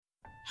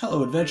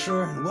Hello,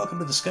 adventurer, and welcome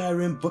to the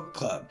Skyrim Book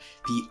Club,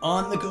 the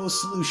on-the-go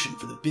solution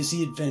for the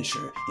busy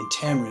adventurer in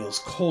Tamriel's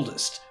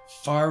coldest,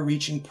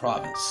 far-reaching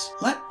province.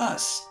 Let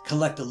us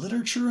collect the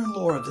literature and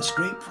lore of this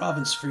great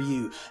province for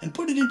you and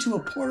put it into a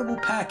portable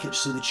package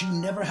so that you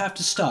never have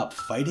to stop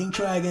fighting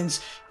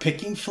dragons,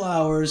 picking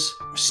flowers,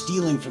 or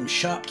stealing from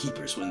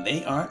shopkeepers when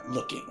they aren't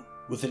looking.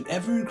 With an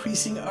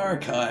ever-increasing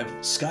archive,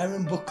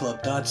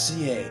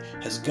 SkyrimBookClub.ca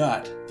has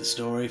got the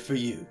story for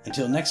you.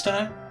 Until next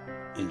time,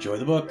 enjoy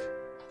the book.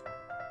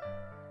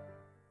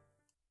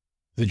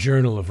 The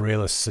Journal of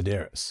Raelus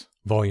Sedaris,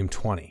 Volume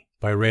 20,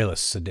 by Raelus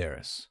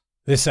Sedaris.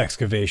 This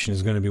excavation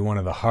is going to be one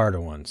of the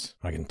harder ones,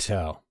 I can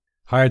tell.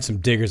 Hired some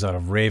diggers out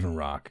of Raven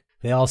Rock.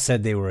 They all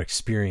said they were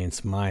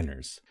experienced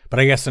miners, but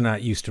I guess they're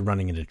not used to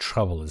running into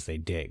trouble as they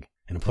dig.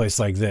 In a place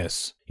like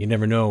this, you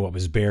never know what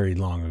was buried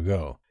long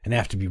ago, and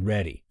have to be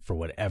ready for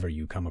whatever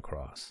you come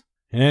across.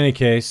 In any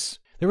case,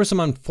 there were some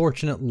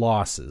unfortunate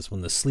losses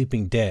when the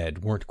sleeping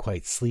dead weren't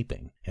quite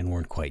sleeping and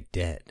weren't quite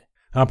dead.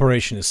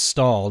 Operation is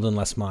stalled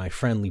unless my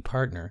friendly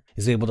partner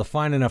is able to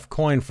find enough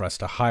coin for us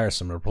to hire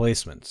some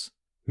replacements.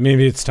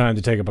 Maybe it's time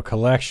to take up a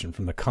collection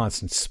from the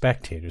constant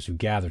spectators who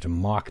gather to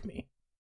mock me.